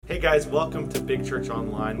guys, welcome to Big Church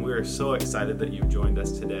Online. We are so excited that you've joined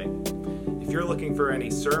us today. If you're looking for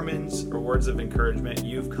any sermons or words of encouragement,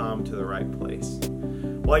 you've come to the right place.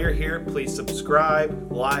 While you're here, please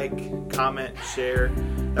subscribe, like, comment, share.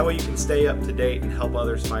 That way you can stay up to date and help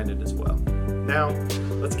others find it as well. Now,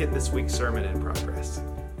 let's get this week's sermon in progress.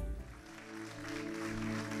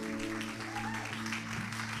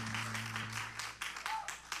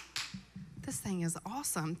 This thing is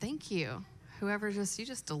awesome. Thank you. You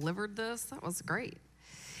just delivered this. That was great.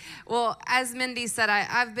 Well, as Mindy said,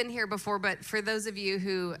 I've been here before, but for those of you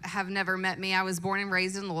who have never met me, I was born and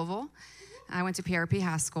raised in Louisville. I went to PRP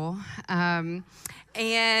High School.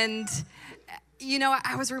 And, you know,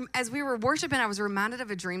 as we were worshiping, I was reminded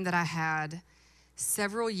of a dream that I had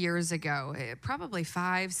several years ago, probably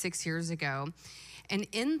 5-6 years ago. And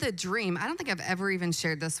in the dream, I don't think I've ever even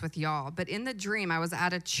shared this with y'all, but in the dream, I was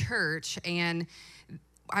at a church and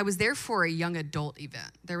I was there for a young adult event.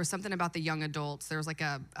 There was something about the young adults. There was like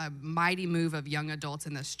a mighty move of young adults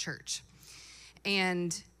in this church.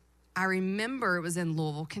 And I remember it was in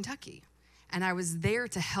Louisville, Kentucky. And I was there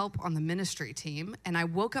to help on the ministry team. And I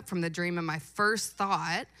woke up from the dream and my first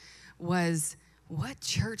thought was, what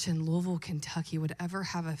church in Louisville, Kentucky would ever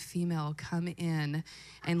have a female come in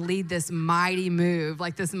and lead this mighty move,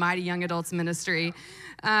 like this mighty young adults ministry?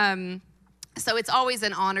 So it's always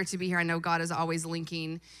an honor to be here. I know God is always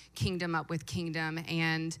linking kingdom up with kingdom,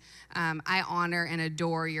 and I honor and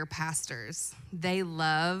adore your pastors. They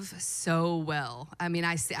love so well. I mean,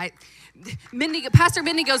 Pastor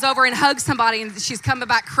Mindy goes over and hugs somebody, and she's coming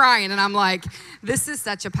back crying, and I'm like, this is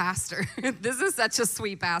such a pastor. This is such a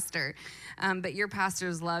sweet pastor. But your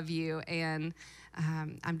pastors love you, and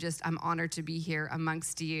I'm honored to be here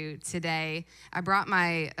amongst you today. I brought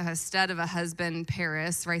my stud of a husband,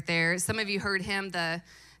 Paris, right there. Some of you heard him the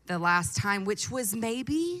last time, which was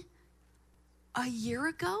maybe a year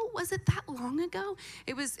ago. Was it that long ago?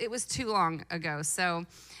 It was too long ago. So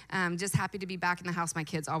just happy to be back in the house. My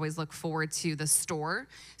kids always look forward to the store.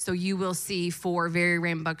 So you will see 4 very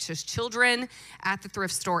rambunctious children at the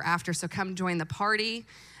thrift store after. So come join the party.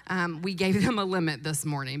 We gave them a limit this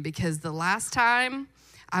morning because the last time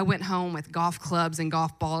I went home with golf clubs and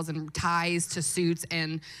golf balls and ties to suits,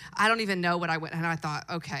 and I don't even know what I went, and I thought,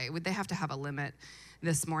 okay, would they have to have a limit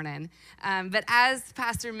this morning? But as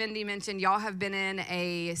Pastor Mindy mentioned, y'all have been in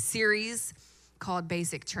a series called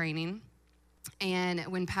Basic Training, and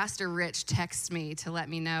when Pastor Rich texted me to let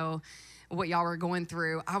me know what y'all were going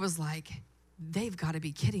through, I was like, they've got to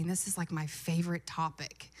be kidding. This is like my favorite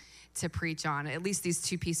topic to preach on, at least these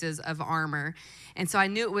 2 pieces of armor. And so I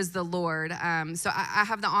knew it was the Lord. So I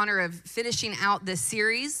have the honor of finishing out this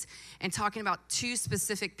series and talking about 2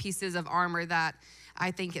 specific pieces of armor that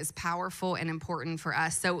I think is powerful and important for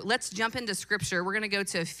us. So let's jump into scripture. We're going to go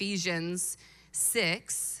to Ephesians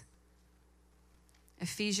 6.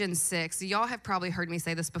 Ephesians 6. Y'all have probably heard me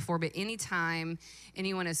say this before, but anytime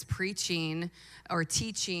anyone is preaching or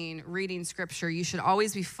teaching, reading scripture, you should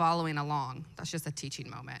always be following along. That's just a teaching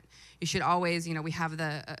moment. You should always, we have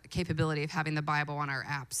the capability of having the Bible on our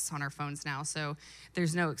apps, on our phones now, so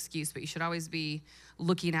there's no excuse, but you should always be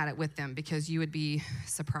looking at it with them because you would be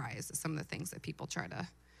surprised at some of the things that people try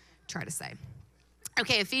to say.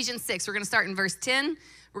 Okay, Ephesians 6, we're going to start in verse 10.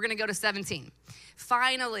 We're going to go to 17.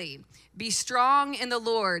 Finally, be strong in the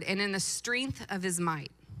Lord and in the strength of his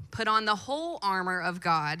might. Put on the whole armor of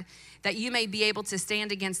God that you may be able to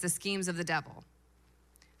stand against the schemes of the devil.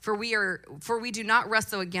 For we do not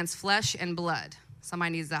wrestle against flesh and blood.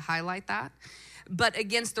 Somebody needs to highlight that. But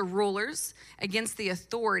against the rulers, against the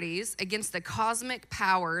authorities, against the cosmic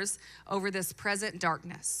powers over this present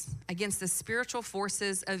darkness, against the spiritual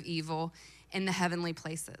forces of evil in the heavenly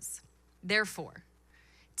places. Therefore,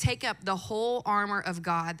 take up the whole armor of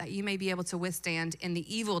God that you may be able to withstand in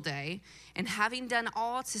the evil day, and having done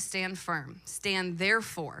all to stand firm, stand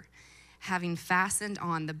therefore, having fastened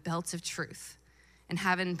on the belt of truth, and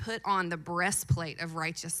having put on the breastplate of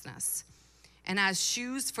righteousness, and as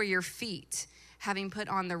shoes for your feet, having put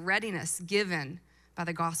on the readiness given by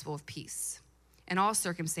the gospel of peace. In all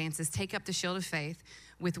circumstances, take up the shield of faith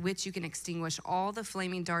with which you can extinguish all the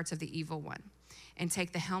flaming darts of the evil one, and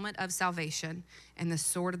take the helmet of salvation and the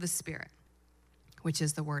sword of the Spirit, which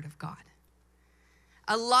is the word of God.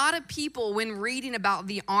 A lot of people, when reading about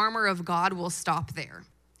the armor of God, will stop there.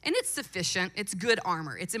 And it's sufficient. It's good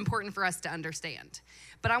armor. It's important for us to understand.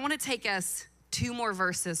 But I want to take us 2 more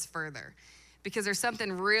verses further because there's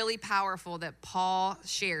something really powerful that Paul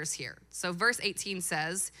shares here. So verse 18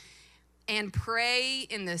 says, and pray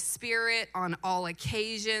in the Spirit on all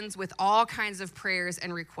occasions with all kinds of prayers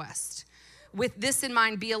and requests. With this in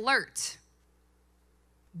mind, be alert.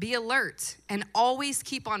 Be alert and always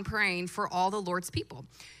keep on praying for all the Lord's people.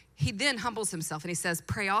 He then humbles himself and he says,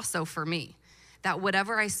 pray also for me, that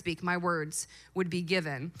whatever I speak, my words would be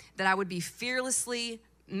given, that I would be fearlessly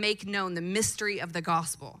make known the mystery of the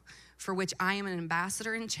gospel, for which I am an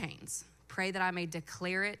ambassador in chains. Pray that I may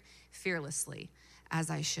declare it fearlessly as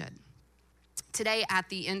I should. Today at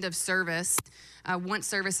the end of service, once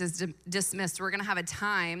service is dismissed, we're gonna have a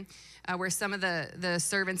time where some of the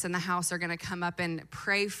servants in the house are gonna come up and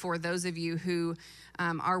pray for those of you who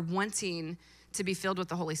are wanting to be filled with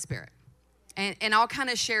the Holy Spirit. And I'll kind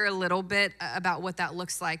of share a little bit about what that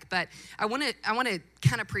looks like, but I want to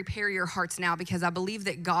kind of prepare your hearts now, because I believe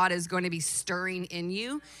that God is going to be stirring in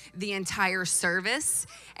you the entire service.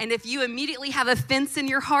 And if you immediately have offense in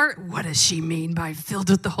your heart, what does she mean by filled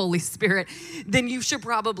with the Holy Spirit? Then you should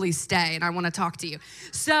probably stay, and I want to talk to you.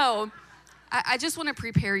 So I just want to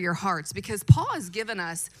prepare your hearts, because Paul has given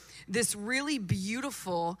us this really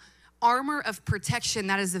beautiful armor of protection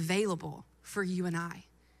that is available for you and I.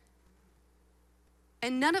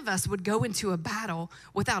 And none of us would go into a battle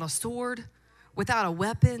without a sword, without a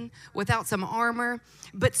weapon, without some armor.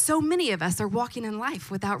 But so many of us are walking in life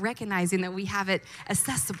without recognizing that we have it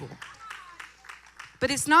accessible. But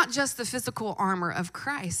it's not just the physical armor of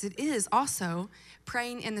Christ. It is also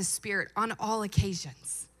praying in the Spirit on all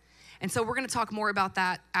occasions. And so we're going to talk more about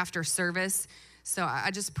that after service. So I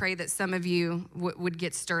just pray that some of you would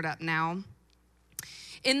get stirred up now.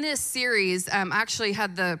 In this series, I actually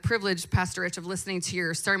had the privilege, Pastor Rich, of listening to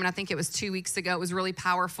your sermon. I think it was 2 weeks ago. It was really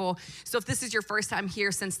powerful. So if this is your first time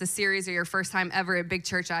here since the series, or your first time ever at Big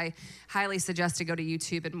Church, I highly suggest to go to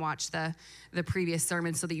YouTube and watch the previous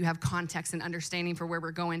sermon so that you have context and understanding for where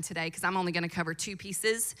we're going today, because I'm only going to cover 2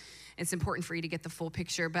 pieces. It's important for you to get the full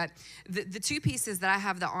picture. But the 2 pieces that I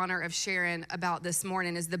have the honor of sharing about this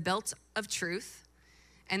morning is the belt of truth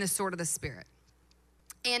and the sword of the Spirit.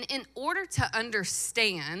 And in order to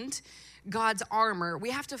understand God's armor,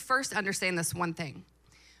 we have to first understand this one thing.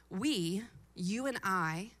 You and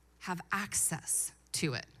I, have access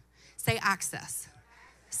to it. Say access.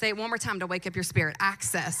 Say it one more time to wake up your spirit.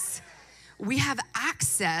 Access. We have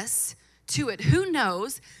access to it. Who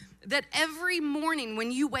knows that every morning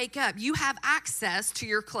when you wake up, you have access to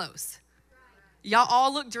your clothes? Y'all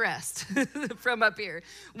all look dressed from up here.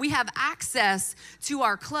 We have access to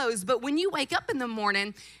our clothes, but when you wake up in the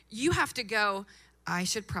morning, you have to go, I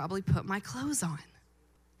should probably put my clothes on.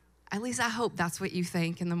 At least I hope that's what you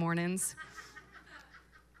think in the mornings.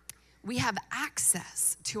 We have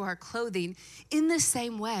access to our clothing in the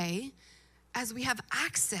same way as we have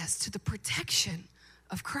access to the protection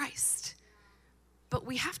of Christ. But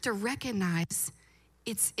we have to recognize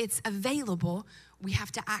it's available. We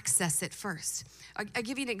have to access it first. I'll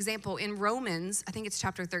give you an example. In Romans, I think it's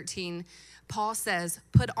chapter 13, Paul says,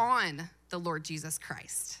 put on the Lord Jesus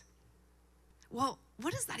Christ. Well,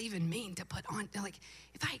 what does that even mean, to put on? Like,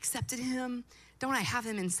 if I accepted him, don't I have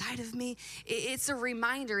him inside of me? It's a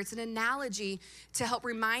reminder, it's an analogy to help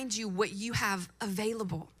remind you what you have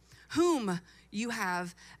available, whom you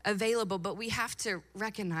have available, but we have to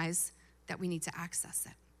recognize that we need to access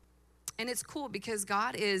it. And it's cool because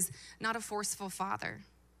God is not a forceful father.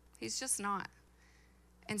 He's just not.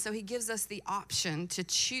 And so he gives us the option to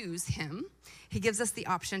choose him. He gives us the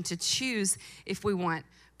option to choose if we want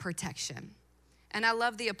protection. And I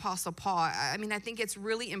love the Apostle Paul. I mean, I think it's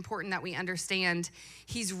really important that we understand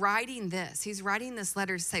he's writing this. He's writing this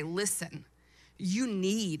letter to say, listen, you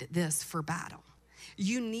need this for battle.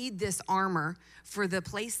 You need this armor for the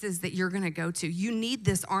places that you're going to go to. You need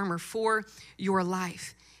this armor for your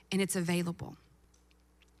life. And it's available.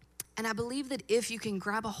 And I believe that if you can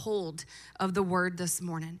grab a hold of the word this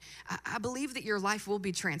morning, I believe that your life will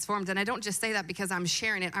be transformed. And I don't just say that because I'm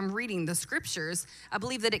sharing it. I'm reading the scriptures. I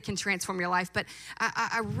believe that it can transform your life. But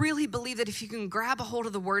I really believe that if you can grab a hold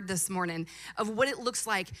of the word this morning, of what it looks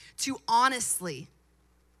like to honestly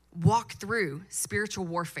walk through spiritual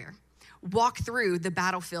warfare, walk through the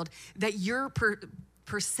battlefield, that your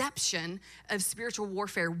perception of spiritual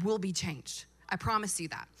warfare will be changed. I promise you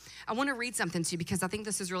that. I want to read something to you because I think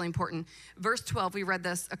this is really important. Verse 12, we read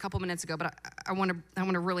this a couple minutes ago, but I want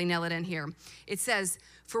to really nail it in here. It says,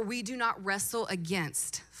 for we do not wrestle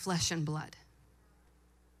against flesh and blood.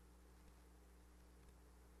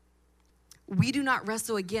 We do not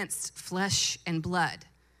wrestle against flesh and blood,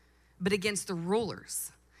 but against the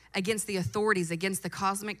rulers, against the authorities, against the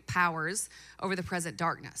cosmic powers over the present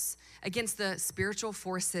darkness, against the spiritual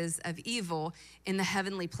forces of evil in the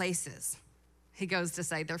heavenly places. He goes to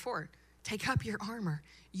say, therefore, take up your armor.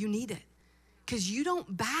 You need it. Because you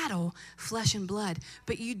don't battle flesh and blood,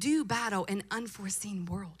 but you do battle an unforeseen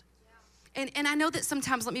world. And I know that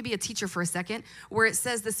sometimes, let me be a teacher for a second, where it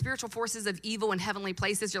says the spiritual forces of evil in heavenly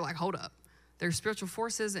places, you're like, hold up. There's spiritual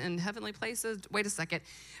forces in heavenly places? Wait a second.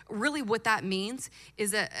 Really what that means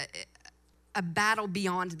is a battle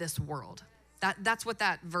beyond this world. That's what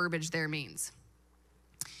that verbiage there means.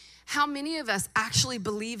 How many of us actually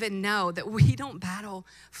believe and know that we don't battle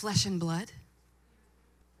flesh and blood?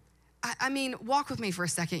 I mean, walk with me for a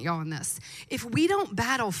second, y'all, on this. If we don't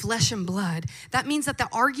battle flesh and blood, that means that the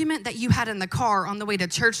argument that you had in the car on the way to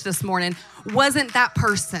church this morning wasn't that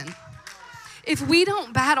person. If we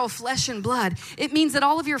don't battle flesh and blood, it means that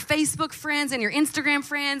all of your Facebook friends and your Instagram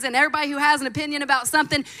friends and everybody who has an opinion about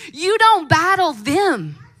something, you don't battle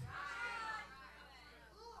them.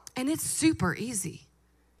 And it's super easy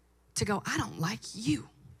to go, I don't like you.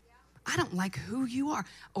 I don't like who you are.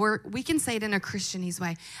 Or we can say it in a Christianese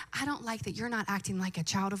way. I don't like that you're not acting like a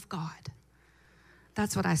child of God.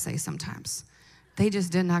 That's what I say sometimes. They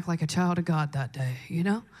just didn't act like a child of God that day, you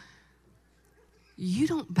know? You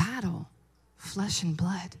don't battle flesh and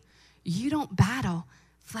blood. You don't battle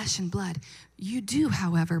flesh and blood. You do,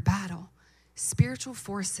 however, battle spiritual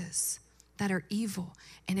forces that are evil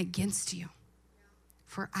and against you.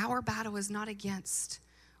 For our battle is not against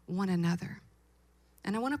one another.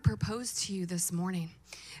 And I want to propose to you this morning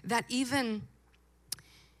that even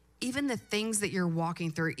the things that you're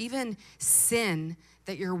walking through, even sin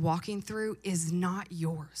that you're walking through is not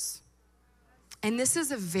yours. And this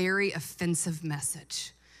is a very offensive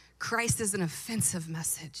message. Christ is an offensive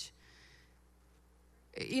message.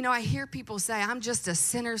 You know, I hear people say, I'm just a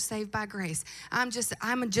sinner saved by grace. I'm just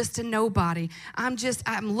a nobody. I'm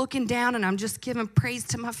looking down and I'm just giving praise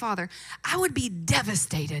to my Father. I would be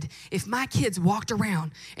devastated if my kids walked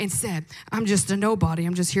around and said, I'm just a nobody.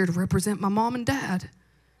 I'm just here to represent my mom and dad.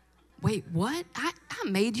 Wait, what? I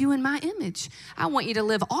made you in my image. I want you to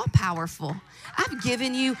live all powerful. I've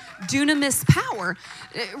given you dunamis power.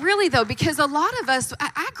 Really though, because a lot of us,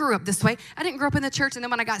 I grew up this way. I didn't grow up in the church, and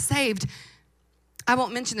then when I got saved, I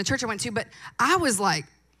won't mention the church I went to, but I was like,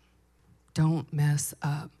 don't mess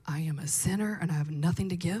up. I am a sinner and I have nothing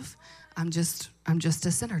to give. I'm just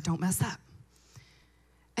a sinner. Don't mess up.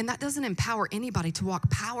 And that doesn't empower anybody to walk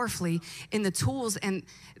powerfully in the tools and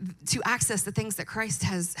to access the things that Christ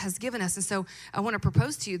has given us. And so I want to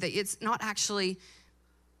propose to you that it's not actually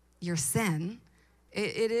your sin.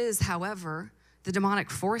 It is, however, the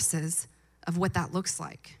demonic forces of what that looks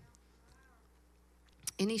like.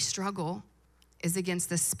 Any struggle is against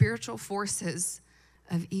the spiritual forces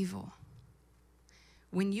of evil.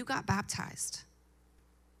 When you got baptized,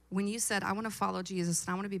 when you said, I want to follow Jesus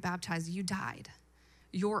and I want to be baptized, you died.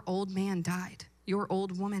 Your old man died. Your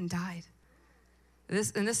old woman died.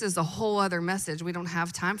 This is a whole other message. We don't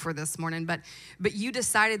have time for this morning, but you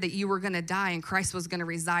decided that you were going to die and Christ was going to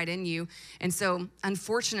reside in you. And so,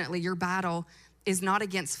 unfortunately, your battle is not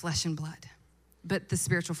against flesh and blood, but the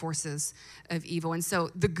spiritual forces of evil. And so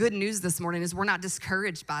the good news this morning is we're not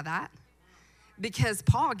discouraged by that, because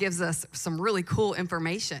Paul gives us some really cool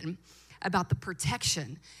information about the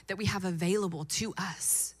protection that we have available to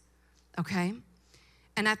us, okay?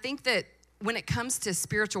 And I think that when it comes to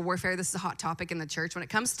spiritual warfare, this is a hot topic in the church. When it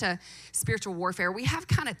comes to spiritual warfare, we have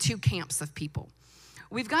kind of two camps of people.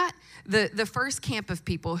 We've got the first camp of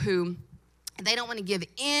people who they don't want to give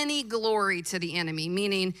any glory to the enemy,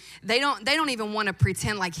 meaning they don't even want to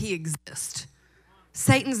pretend like he exists.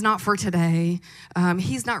 Satan's not for today.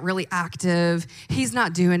 He's not really active. He's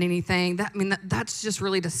not doing anything. That's just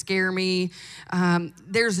really to scare me.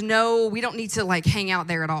 We don't need to like hang out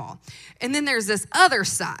there at all. And then there's this other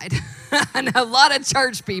side, and a lot of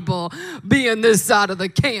church people being this side of the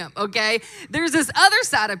camp, okay? There's this other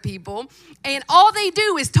side of people, and all they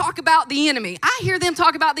do is talk about the enemy. I hear them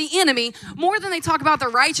talk about the enemy more than they talk about the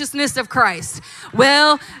righteousness of Christ.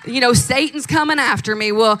 Well, Satan's coming after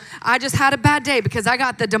me. Well, I just had a bad day because I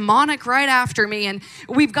got the demonic right after me. And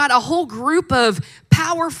we've got a whole group of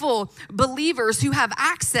powerful believers who have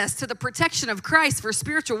access to the protection of Christ for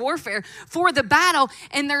spiritual warfare, for the battle.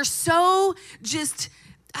 And they're so just,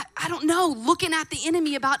 I don't know, looking at the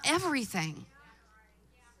enemy about everything.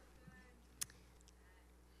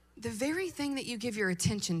 The very thing that you give your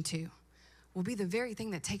attention to will be the very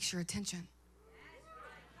thing that takes your attention.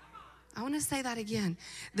 I want to say that again.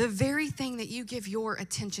 The very thing that you give your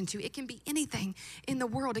attention to, it can be anything in the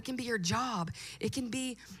world. It can be your job. It can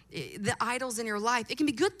be the idols in your life. It can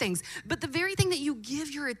be good things. But the very thing that you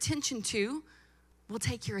give your attention to will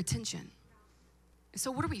take your attention.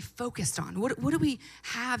 So what are we focused on? What do we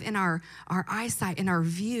have in our eyesight, in our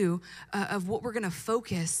view of what we're going to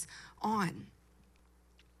focus on?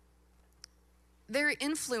 there are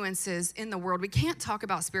influences in the world. We can't talk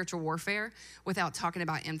about spiritual warfare without talking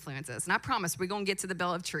about influences. And I promise we're going to get to the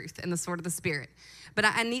belt of truth and the sword of the Spirit. But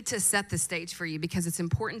I need to set the stage for you because it's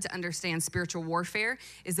important to understand spiritual warfare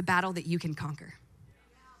is a battle that you can conquer.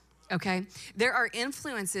 Okay? There are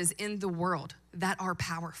influences in the world that are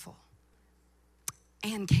powerful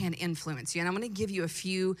and can influence you. And I'm going to give you a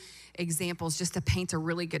few examples just to paint a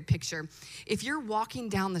really good picture. If you're walking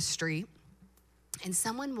down the street and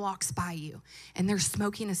someone walks by you and they're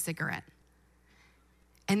smoking a cigarette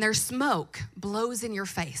and their smoke blows in your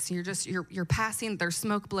face, you're passing, their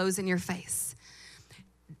smoke blows in your face.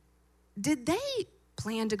 Did they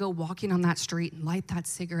plan to go walking on that street and light that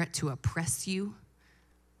cigarette to oppress you?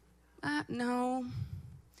 No.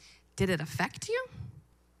 Did it affect you?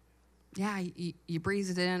 Yeah, you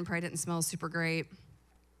breathed it in, probably didn't smell super great.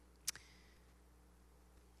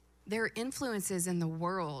 There are influences in the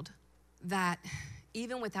world that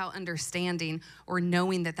even without understanding or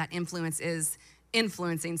knowing that that influence is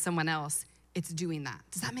influencing someone else, it's doing that.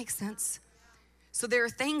 Does that make sense? So there are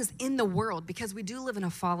things in the world, because we do live in a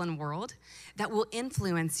fallen world, that will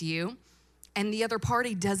influence you, and the other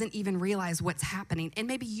party doesn't even realize what's happening. And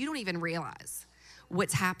maybe you don't even realize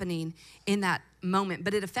what's happening in that moment,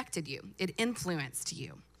 but it affected you. It influenced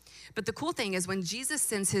you. But the cool thing is when Jesus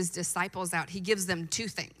sends his disciples out, he gives them two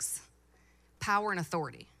things: power and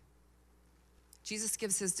authority. Jesus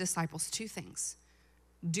gives his disciples two things: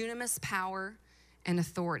 dunamis power and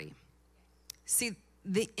authority. See,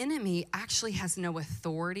 the enemy actually has no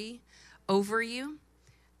authority over you,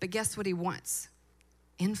 but guess what he wants?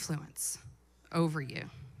 Influence over you.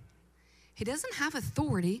 He doesn't have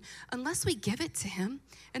authority unless we give it to him.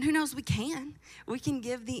 And who knows, we can. We can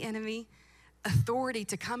give the enemy authority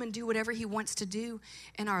to come and do whatever he wants to do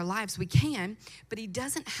in our lives. We can, but he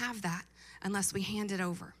doesn't have that unless we hand it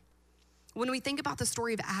over. When we think about the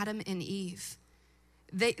story of Adam and Eve,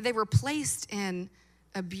 they were placed in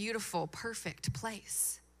a beautiful, perfect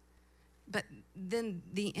place. But then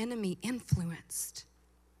the enemy influenced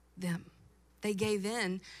them. They gave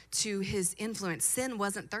in to his influence. Sin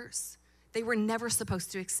wasn't theirs. They were never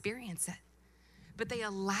supposed to experience it. But they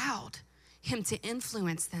allowed him to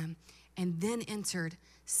influence them and then entered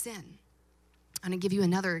sin. I'm gonna give you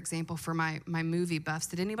another example for my movie buffs.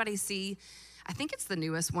 Did anybody see, I think it's the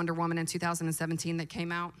newest Wonder Woman in 2017 that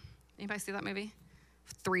came out. Anybody see that movie?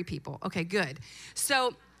 3 people. Okay, good.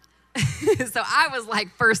 So I was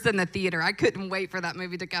like first in the theater. I couldn't wait for that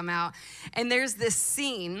movie to come out. And there's this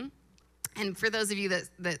scene, and for those of you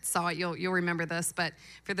that saw it, you'll remember this, but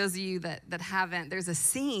for those of you that haven't, there's a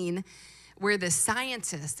scene where the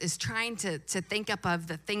scientist is trying to think up of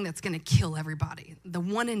the thing that's gonna kill everybody, the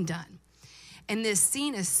one and done. And this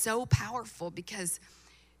scene is so powerful because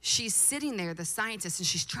she's sitting there, the scientist, and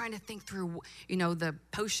she's trying to think through, the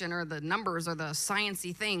potion or the numbers or the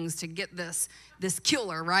sciencey things to get this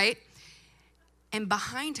killer, right? And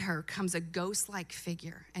behind her comes a ghost-like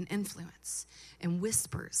figure, an influence, and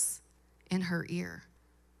whispers in her ear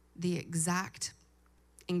the exact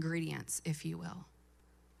ingredients, if you will,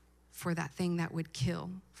 for that thing that would kill,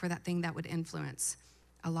 for that thing that would influence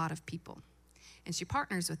a lot of people. And she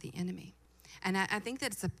partners with the enemy. And I think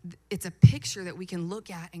that it's a picture that we can look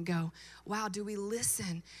at and go, wow, do we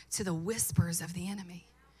listen to the whispers of the enemy?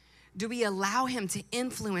 Do we allow him to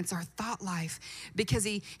influence our thought life? Because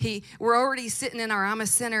we're already sitting in our, I'm a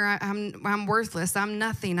sinner, I'm worthless, I'm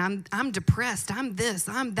nothing, I'm depressed, I'm this,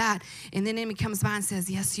 I'm that. And then the enemy comes by and says,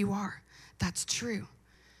 yes, you are. That's true.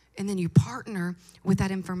 And then you partner with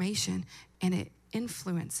that information and it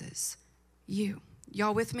influences you.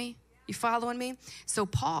 Y'all with me? You following me? So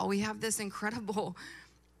Paul, we have this incredible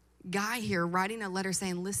guy here writing a letter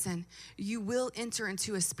saying, listen, you will enter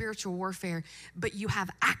into a spiritual warfare, but you have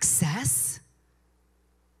access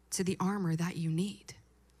to the armor that you need.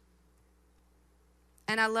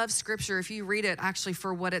 And I love scripture. If you read it actually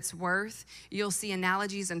for what it's worth, you'll see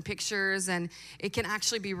analogies and pictures, and it can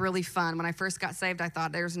actually be really fun. When I first got saved, I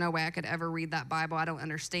thought there's no way I could ever read that Bible. I don't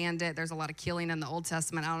understand it. There's a lot of killing in the Old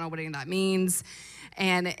Testament. I don't know what any of that means.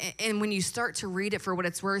 And when you start to read it for what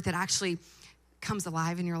it's worth, it actually comes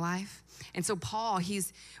alive in your life. And so Paul,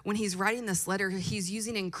 when he's writing this letter, he's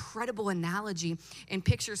using incredible analogy and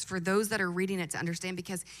pictures for those that are reading it to understand,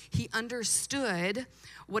 because he understood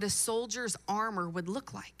what a soldier's armor would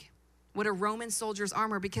look like, what a Roman soldier's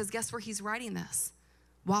armor, because guess where he's writing this?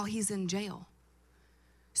 While he's in jail.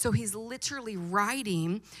 So he's literally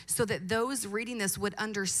writing so that those reading this would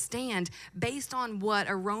understand based on what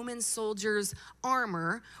a Roman soldier's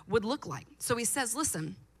armor would look like. So he says,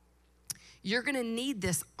 listen, you're gonna need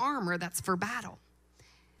this armor that's for battle.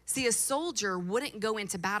 See, a soldier wouldn't go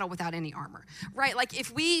into battle without any armor, right? Like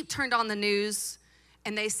if we turned on the news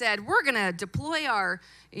and they said, we're going to deploy our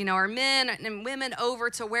men and women over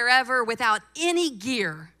to wherever without any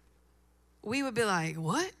gear, we would be like,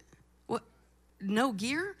 what? What? No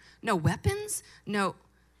gear? No weapons? No.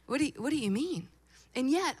 What do you mean? And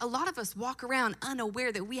yet, a lot of us walk around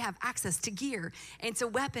unaware that we have access to gear and to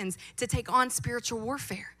weapons to take on spiritual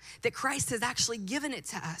warfare, that Christ has actually given it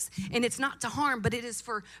to us. And it's not to harm, but it is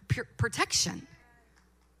for protection.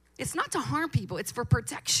 It's not to harm people, it's for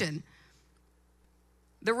protection.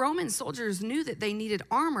 The Roman soldiers knew that they needed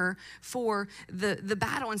armor for the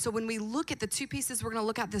battle. And so when we look at the two pieces we're going to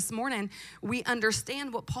look at this morning, we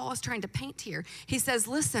understand what Paul is trying to paint here. He says,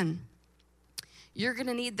 listen, you're going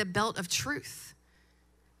to need the belt of truth.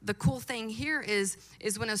 The cool thing here is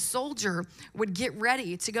when a soldier would get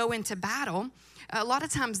ready to go into battle, a lot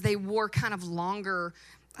of times they wore kind of longer,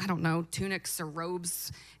 tunics or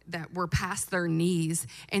robes that were past their knees.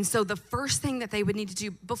 And so the first thing that they would need to do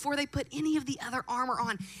before they put any of the other armor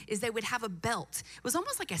on is they would have a belt. It was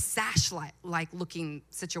almost like a sash-like looking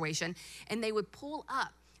situation. And they would pull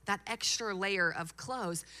up that extra layer of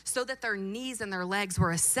clothes so that their knees and their legs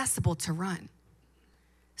were accessible to run.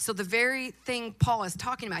 So the very thing Paul is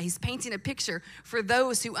talking about, he's painting a picture for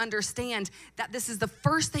those who understand that this is the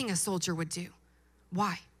first thing a soldier would do.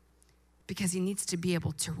 Why? Because he needs to be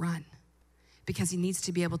able to run. Because he needs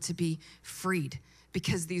to be able to be freed.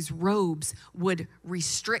 Because these robes would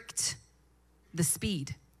restrict the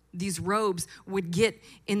speed. These robes would get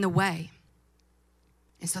in the way.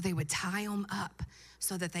 And so they would tie them up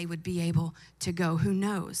so that they would be able to go. Who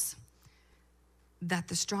knows that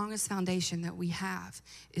the strongest foundation that we have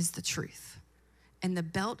is the truth. And the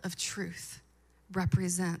belt of truth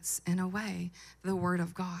represents, in a way, the word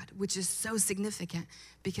of God, which is so significant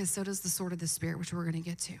because so does the sword of the Spirit, which we're going to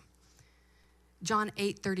get to. John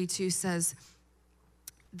 8:32 says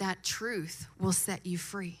that truth will set you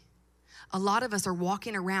free. A lot of us are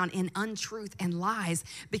walking around in untruth and lies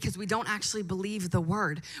because we don't actually believe the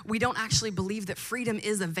word. We don't actually believe that freedom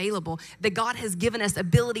is available, that God has given us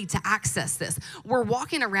ability to access this. We're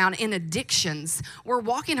walking around in addictions. We're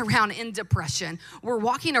walking around in depression. We're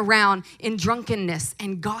walking around in drunkenness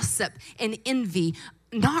and gossip and envy,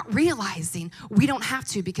 not realizing we don't have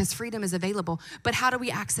to because freedom is available. But how do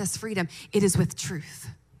we access freedom? It is with truth.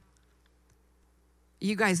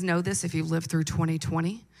 You guys know this if you've lived through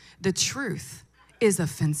 2020. The truth is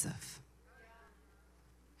offensive.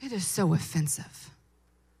 It is so offensive.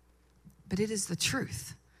 But it is the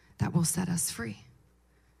truth that will set us free.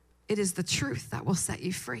 It is the truth that will set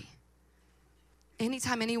you free.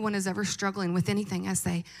 Anytime anyone is ever struggling with anything, I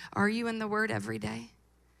say, are you in the word every day?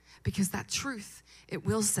 Because that truth, it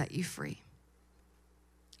will set you free.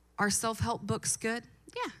 Are self-help books good?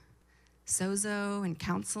 Yeah. Sozo and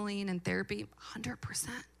counseling and therapy, 100%.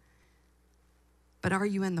 But are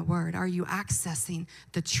you in the word? Are you accessing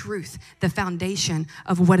the truth, the foundation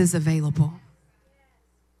of what is available?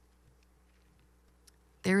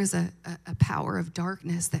 There is a power of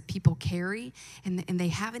darkness that people carry, and they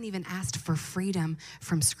haven't even asked for freedom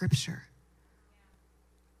from Scripture.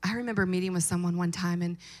 I remember meeting with someone one time,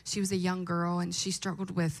 and she was a young girl, and she struggled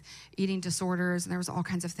with eating disorders, and there was all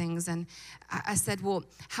kinds of things. And I said, well,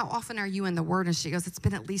 how often are you in the Word? And she goes, it's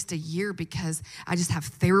been at least a year because I just have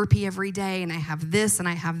therapy every day, and I have this, and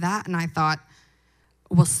I have that. And I thought,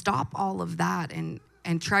 well, stop all of that and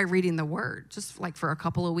try reading the Word, just like for a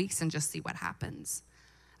couple of weeks and just see what happens.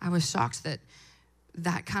 I was shocked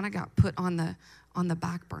that kind of got put on the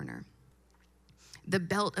back burner. The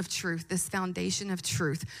belt of truth, this foundation of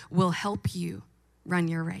truth, will help you run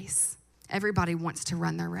your race. Everybody wants to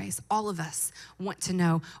run their race. All of us want to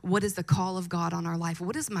know, what is the call of God on our life?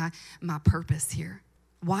 What is my purpose here?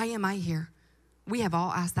 Why am I here? We have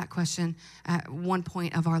all asked that question at one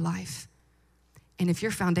point of our life. And if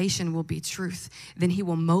your foundation will be truth, then he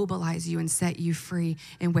will mobilize you and set you free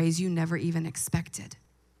in ways you never even expected.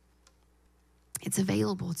 It's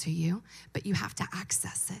available to you, but you have to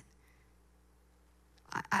access it.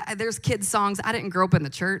 There's kids' songs. I didn't grow up in the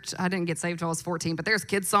church. I didn't get saved till I was 14, but there's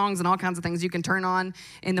kids' songs and all kinds of things you can turn on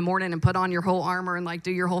in the morning and put on your whole armor and like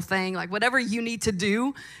do your whole thing. Like whatever you need to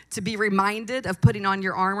do to be reminded of putting on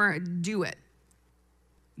your armor, do it.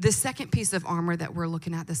 The second piece of armor that we're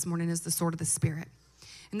looking at this morning is the sword of the Spirit.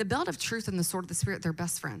 And the belt of truth and the sword of the Spirit, they're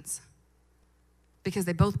best friends because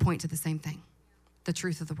they both point to the same thing, the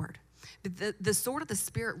truth of the word. But the sword of the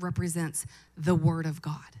Spirit represents the word of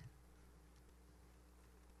God.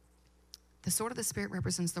 The sword of the Spirit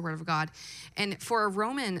represents the word of God. And for a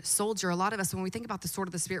Roman soldier, a lot of us, when we think about the sword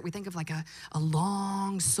of the Spirit, we think of like a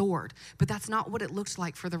long sword. But that's not what it looked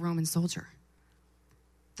like for the Roman soldier.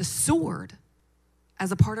 The sword,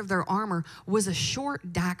 as a part of their armor, was a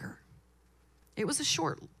short dagger. It was a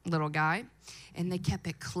short little guy, and they kept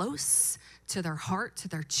it close to their heart, to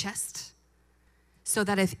their chest, so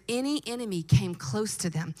that if any enemy came close to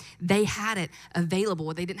them, they had it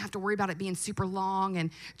available. They didn't have to worry about it being super long and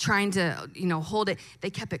trying to, hold it. They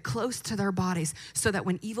kept it close to their bodies so that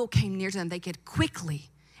when evil came near to them, they could quickly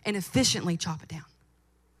and efficiently chop it down.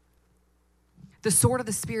 The sword of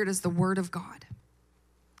the Spirit is the word of God.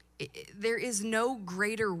 There is no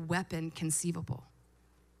greater weapon conceivable.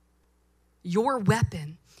 Your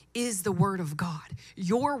weapon is the word of God.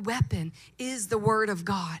 Your weapon is the word of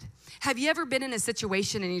God. Have you ever been in a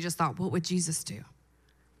situation and you just thought, what would Jesus do?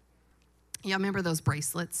 Yeah, remember those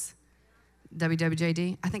bracelets?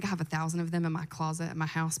 WWJD? I think I have 1,000 of them in my closet at my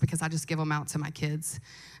house because I just give them out to my kids.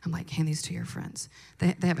 I'm like, hand these to your friends.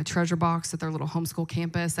 They have a treasure box at their little homeschool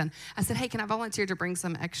campus. And I said, hey, can I volunteer to bring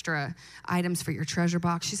some extra items for your treasure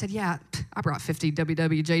box? She said, yeah, I brought 50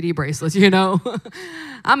 WWJD bracelets,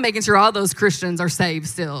 I'm making sure all those Christians are saved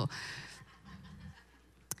still.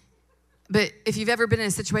 But if you've ever been in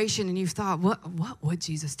a situation and you've thought, what would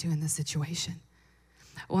Jesus do in this situation?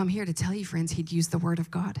 Well, I'm here to tell you, friends, he'd use the word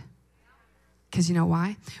of God. Because you know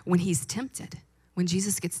why? When he's tempted, when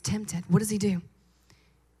Jesus gets tempted, what does he do?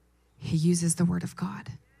 He uses the word of God.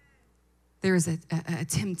 There is a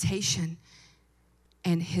temptation,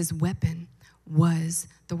 and his weapon was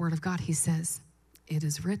the word of God. He says, it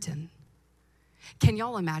is written. Can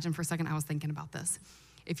y'all imagine for a second? I was thinking about this.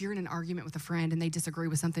 If you're in an argument with a friend and they disagree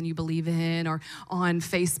with something you believe in, or on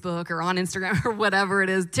Facebook or on Instagram or whatever it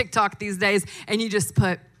is, TikTok these days, and you just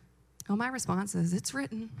put, my response is, it's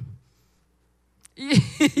written.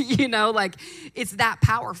 It's that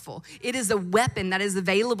powerful. It is a weapon that is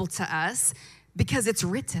available to us because it's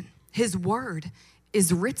written. His word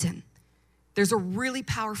is written. There's a really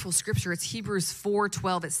powerful scripture. It's Hebrews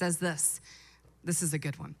 4:12. It says this. This is a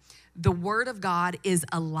good one. The word of God is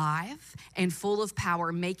alive and full of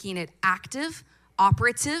power, making it active,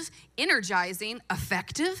 operative, energizing,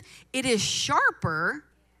 effective. It is sharper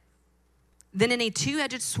than any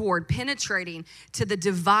two-edged sword, penetrating to the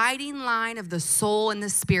dividing line of the soul and the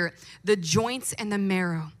spirit, the joints and the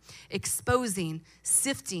marrow, exposing,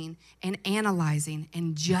 sifting, and analyzing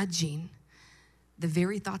and judging the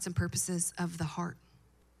very thoughts and purposes of the heart.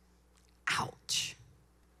 Ouch.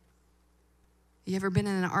 You ever been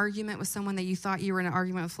in an argument with someone that you thought you were in an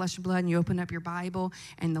argument with flesh and blood, and you open up your Bible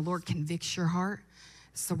and the Lord convicts your heart?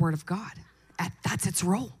 It's the word of God. That's its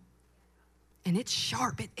role. And it's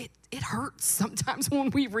sharp. It hurts sometimes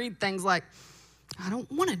when we read things like, I don't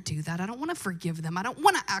want to do that. I don't want to forgive them. I don't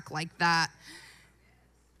want to act like that.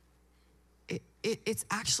 It's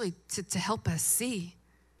actually to help us see.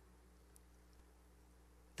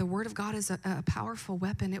 The word of God is a powerful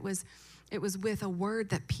weapon. It was with a word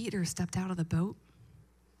that Peter stepped out of the boat.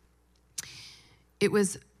 It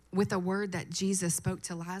was with a word that Jesus spoke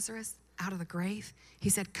to Lazarus out of the grave. He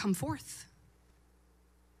said, come forth.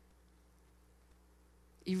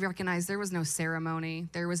 You recognize there was no ceremony.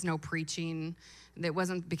 There was no preaching. It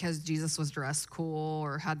wasn't because Jesus was dressed cool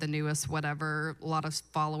or had the newest whatever, a lot of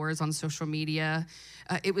followers on social media.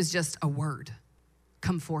 It was just a word.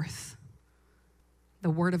 Come forth.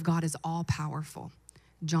 The word of God is all powerful.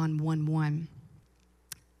 John 1:1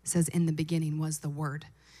 says, in the beginning was the word.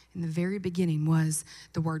 In the very beginning was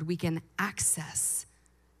the word. We can access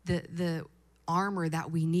the armor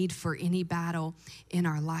that we need for any battle in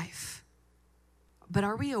our life. But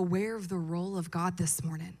are we aware of the role of God this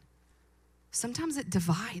morning? Sometimes it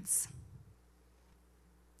divides.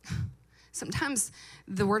 Sometimes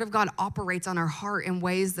the word of God operates on our heart in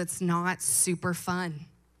ways that's not super fun.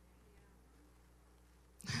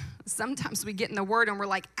 Sometimes we get in the word and we're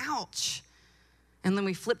like, ouch. And then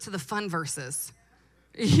we flip to the fun verses.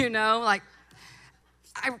 I'm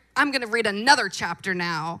going to read another chapter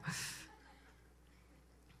now.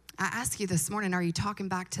 I ask you this morning, are you talking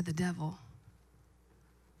back to the devil?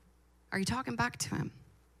 Are you talking back to him?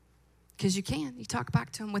 Because you can. You talk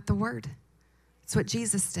back to him with the word. It's what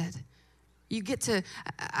Jesus did.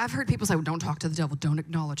 I've heard people say, well, don't talk to the devil, don't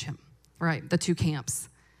acknowledge him, right? The two camps.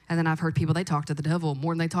 And then I've heard people, they talk to the devil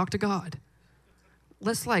more than they talk to God.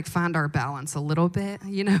 Let's find our balance a little bit,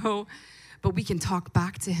 but we can talk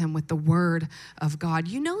back to him with the word of God.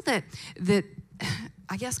 You know that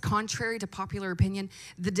I guess contrary to popular opinion,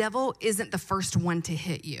 the devil isn't the first one to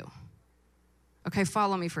hit you. Okay,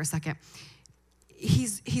 follow me for a second.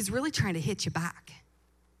 He's really trying to hit you back.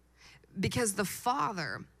 Because the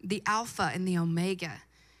Father, the Alpha and the Omega,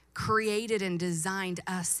 created and designed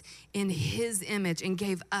us in his image and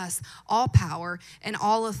gave us all power and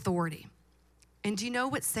all authority. And do you know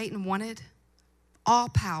what Satan wanted? all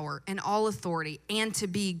power and all authority, and to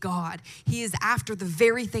be God. He is after the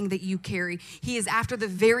very thing that you carry. He is after the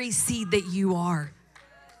very seed that you are.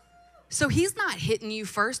 So he's not hitting you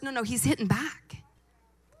first. No, he's hitting back.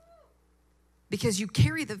 Because you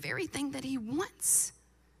carry the very thing that he wants.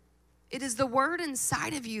 It is the word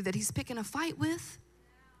inside of you that he's picking a fight with.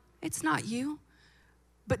 It's not you.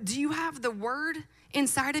 But do you have the word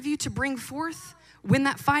inside of you to bring forth when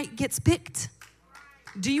that fight gets picked?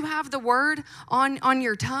 Do you have the word on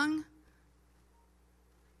your tongue?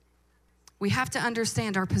 We have to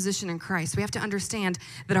understand our position in Christ. We have to understand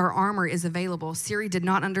that our armor is available. Siri did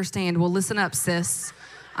not understand. Well, listen up, sis.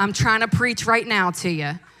 I'm trying to preach right now to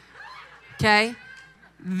you. Okay?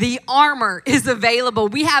 The armor is available.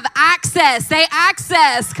 We have access. Say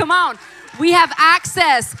access. Come on. We have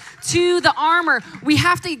access to the armor. We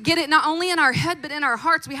have to get it not only in our head, but in our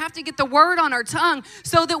hearts. We have to get the word on our tongue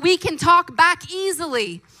so that we can talk back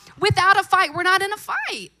easily. Without a fight, we're not in a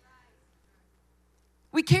fight.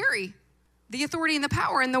 We carry the authority and the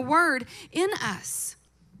power and the word in us.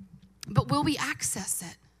 But will we access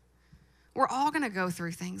it? We're all going to go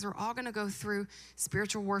through things. We're all going to go through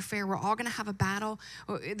spiritual warfare. We're all going to have a battle.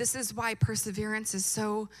 This is why perseverance is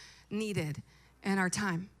so needed in our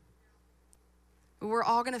time. We're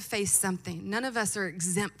all going to face something. None of us are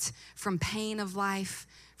exempt from pain of life,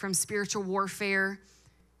 from spiritual warfare.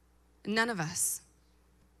 None of us.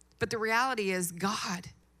 But the reality is God,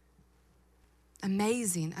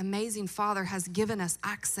 amazing Father, has given us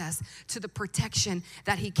access to the protection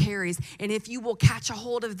that he carries. And if you will catch a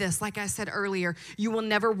hold of this, like I said earlier, you will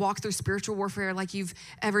never walk through spiritual warfare like you've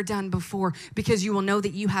ever done before, because you will know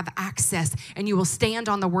that you have access, and you will stand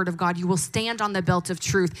on the word of God. You will stand on the belt of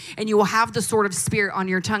truth, and you will have the sword of spirit on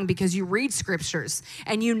your tongue because you read scriptures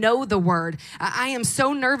and you know the word. I am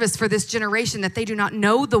so nervous for this generation that they do not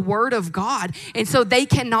know the word of God, and so they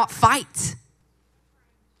cannot fight.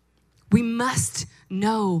 We must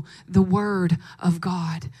know the word of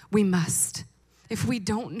God. We must. If we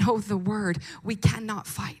don't know the word, we cannot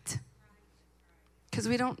fight. Because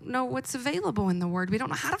we don't know what's available in the word. We don't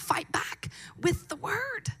know how to fight back with the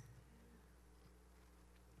word.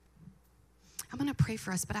 I'm going to pray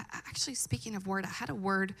for us, but actually, speaking of word, I had a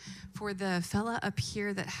word for the fella up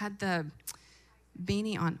here that had the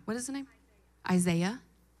beanie on. What is his name? Isaiah.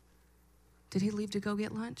 Did he leave to go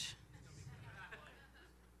get lunch?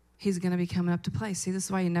 He's going to be coming up to play. See, this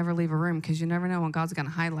is why you never leave a room, because you never know when God's going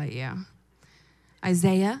to highlight you.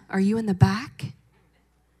 Isaiah, are you in the back?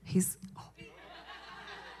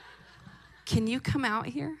 Can you come out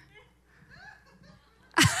here?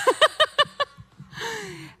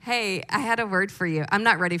 Hey, I had a word for you. I'm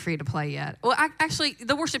not ready for you to play yet. Well, actually,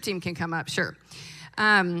 the worship team can come up, sure.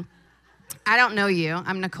 I don't know you.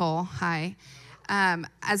 I'm Nicole. Hi.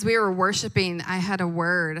 As we were worshiping, I had a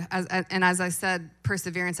word, and as I said,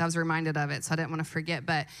 perseverance, I was reminded of it, so I didn't want to forget,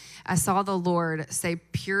 but I saw the Lord say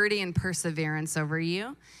purity and perseverance over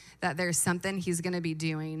you, that there's something he's going to be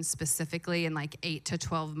doing specifically in like 8 to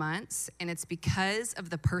 12 months, and it's because of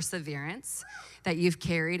the perseverance that you've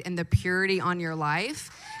carried and the purity on your life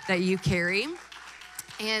that you carry.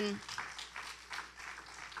 And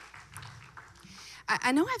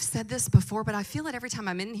I know I've said this before, but I feel it every time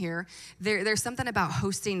I'm in here. There's something about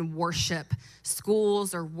hosting worship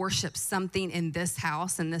schools or worship something in this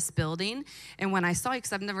house, in this building. And when I saw you,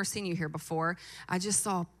 because I've never seen you here before, I just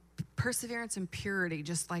saw perseverance and purity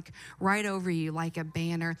just like right over you like a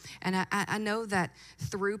banner. And I know that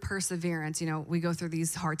through perseverance, you know, we go through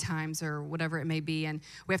these hard times or whatever it may be, and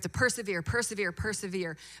we have to persevere.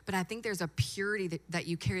 But I think there's a purity that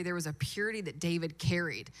you carry. There was a purity that David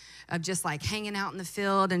carried of just like hanging out in the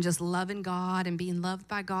field and just loving God and being loved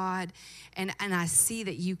by God. And I see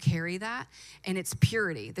that you carry that, and it's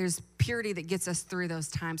purity. There's purity that gets us through those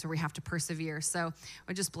times where we have to persevere. So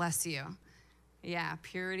I just bless you. Yeah,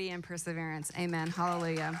 purity and perseverance. Amen.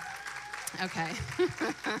 Hallelujah. Okay.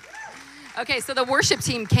 Okay, so the worship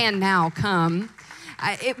team can now come.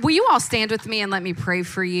 Will you all stand with me and let me pray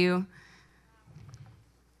for you?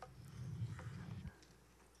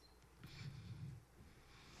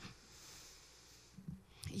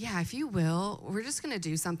 Yeah, if you will, we're just going to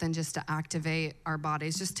do something just to activate our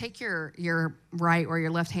bodies. Just take your right or your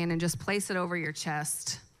left hand and just place it over your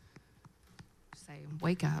chest. Say,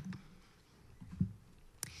 wake up.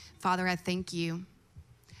 Father, I thank you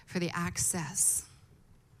for the access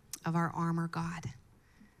of our armor, God.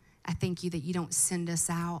 I thank you that you don't send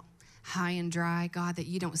us out high and dry, God, that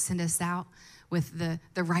you don't send us out with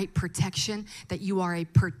the right protection, that you are a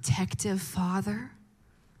protective Father.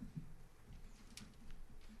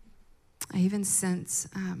 I even sense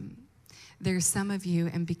there's some of you,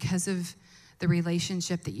 and because of the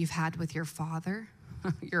relationship that you've had with your father,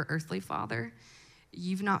 your earthly father,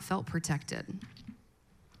 you've not felt protected.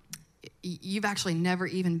 You've actually never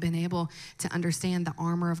even been able to understand the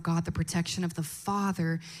armor of God, the protection of the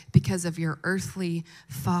Father, because of your earthly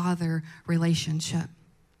father relationship.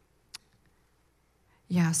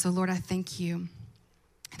 Yeah, so Lord, I thank you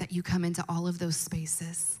that you come into all of those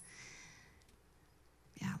spaces.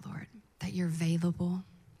 Yeah, Lord, that you're available,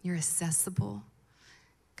 you're accessible.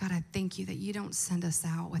 God, I thank you that you don't send us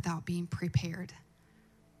out without being prepared.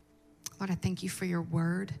 Lord, I thank you for your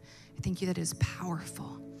word. I thank you that it is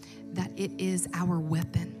powerful, that it is our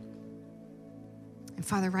weapon. And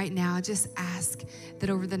Father, right now, I just ask that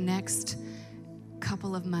over the next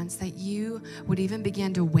couple of months that you would even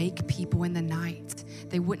begin to wake people in the night.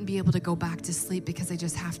 They wouldn't be able to go back to sleep because they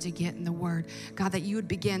just have to get in the word. God, that you would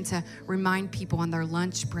begin to remind people on their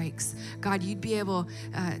lunch breaks. God, you'd be able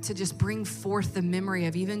to just bring forth the memory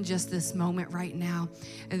of even just this moment right now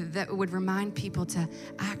that would remind people to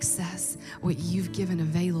access what you've given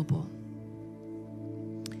available.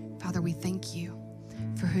 Father, we thank you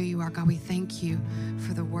for who you are. God, we thank you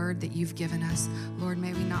for the word that you've given us. Lord,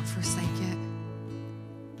 may we not forsake it.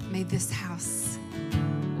 May this house,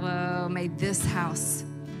 may this house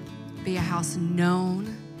be a house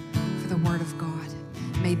known for the word of God.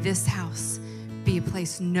 May this house be a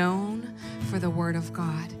place known for the word of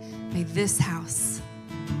God. May this house,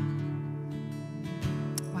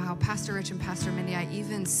 wow, Pastor Rich and Pastor Mindy, I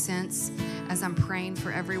even sense as I'm praying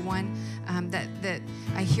for everyone that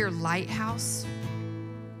I hear lighthouse.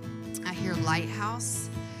 I hear lighthouse.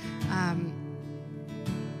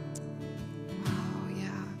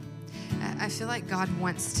 I feel like God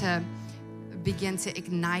wants to begin to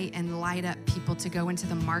ignite and light up people to go into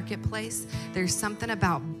the marketplace. There's something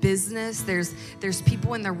about business. There's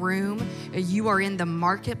people in the room. You are in the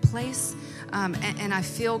marketplace. And I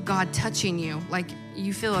feel God touching you. Like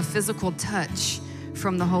you feel a physical touch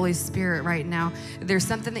from the Holy Spirit right now. There's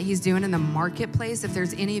something that he's doing in the marketplace. If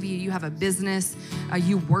there's any of you, you have a business,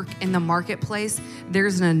 you work in the marketplace,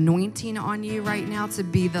 there's an anointing on you right now to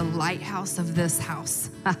be the lighthouse of this house,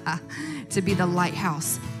 to be the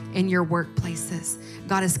lighthouse in your workplaces.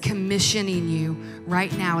 God is commissioning you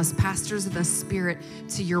right now as pastors of the Spirit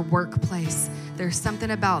to your workplace. There's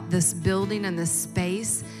something about this building and this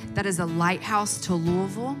space that is a lighthouse to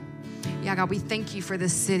Louisville. Yeah, God, we thank you for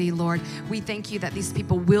this city, Lord. We thank you that these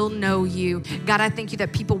people will know you. God, I thank you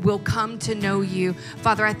that people will come to know you.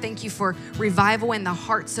 Father, I thank you for revival in the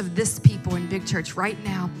hearts of this people in Big Church right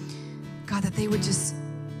now. God, that they would just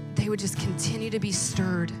continue to be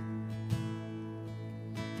stirred.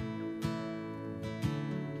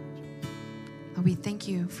 Lord, we thank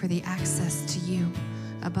you for the access to you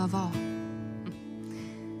above all.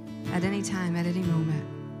 At any time, at any moment.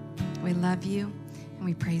 We love you and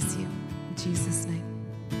we praise you. In Jesus' name.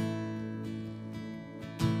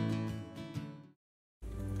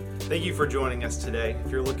 Thank you for joining us today.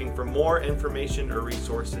 If you're looking for more information or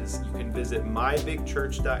resources, you can visit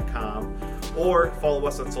mybigchurch.com or follow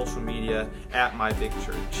us on social media at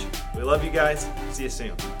mybigchurch. We love you guys. See you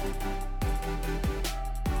soon.